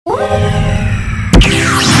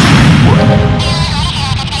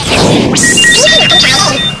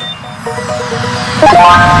With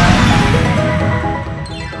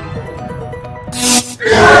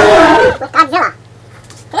Godzilla.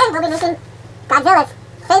 Today we'll be making Godzilla's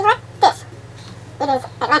favorite fish. It is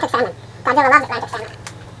Atlantic salmon. Godzilla loves Atlantic salmon.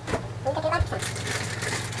 We get the Atlantic salmon.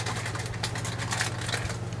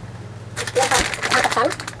 Beautiful Atlantic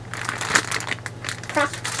salmon.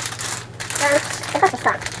 Fresh from the grocery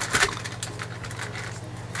store.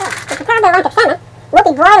 So, to prepare the Atlantic salmon, we'll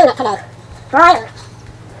be broiling it today. Broiling.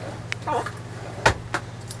 First,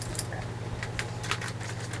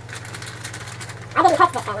 I didn't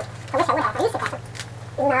touch this salmon. I wish I would have. I used to touch it.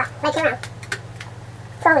 In right here around.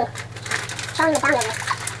 Slowly showing the boundary.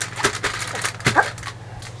 Oh.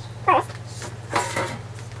 First,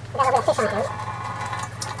 I got a little bit of fish on my hand.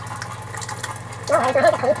 No worries, my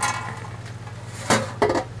hands are clean.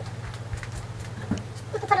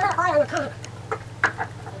 You can put a little oil in the pan.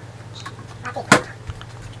 Okay.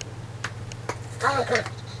 Oil in the pan.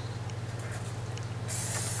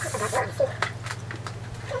 That's about what I see.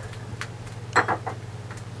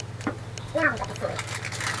 Now we got the salmon.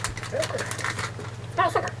 Very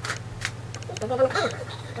simple. Easier than the pan.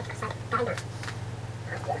 Just upside down. Oh,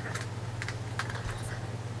 it's beautiful.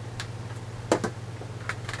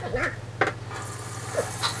 Good, now.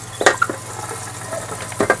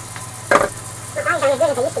 My eyes aren't as good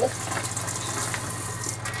as they used to be.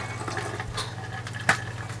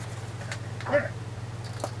 Now.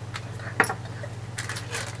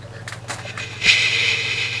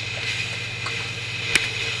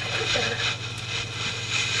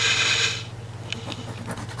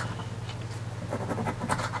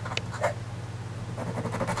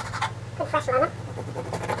 Good fresh lemon.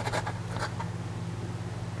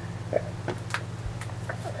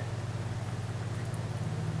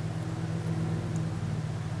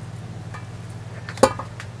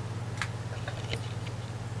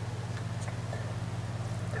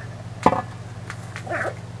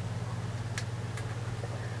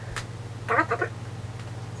 Garlic pepper.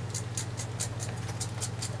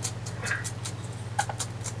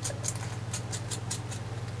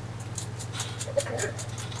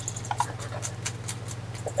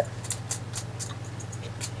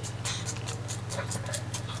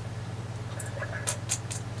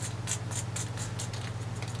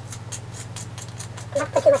 Not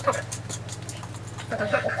put too much pepper. Not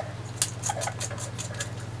hot enough.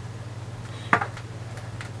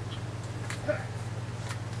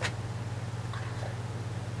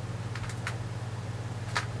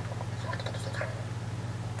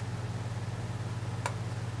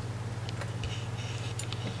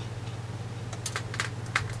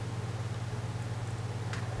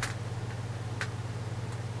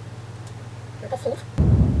 With the seeds.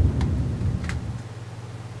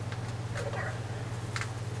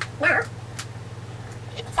 Now,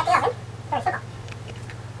 set the oven. Very simple.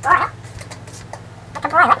 Broil. Let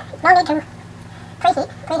them broil it. No need to preheat.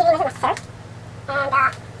 Preheating isn't necessary. And now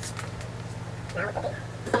we'll put the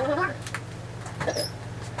salmon in the oven.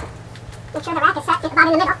 Make sure the rack is set about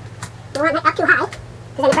in the middle. You want it up too high,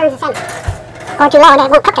 because then it burns the salmon. Or too low, and it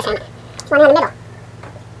won't cook the salmon. You want it in the middle.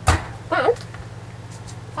 Then,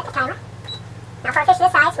 set the timer. Now for a fish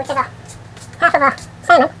this size, which is a half of a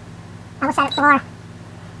salmon, I will set it for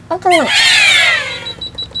 18 minutes.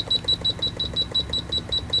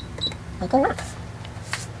 18 minutes.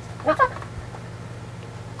 That's it.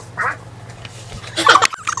 Voila.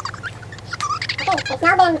 Okay, it's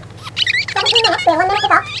now been 17 minutes. We have 1 minute to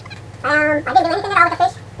go. I didn't do anything at all with the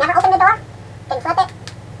fish. Never opened the door. Didn't flip it.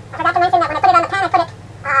 I forgot to mention that when I put it on the pan, I put it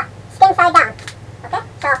skin side down. Okay?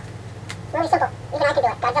 So, really simple. Even I can do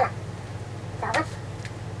it. Godzilla. So once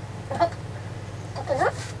we hit 18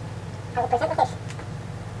 minutes, I will present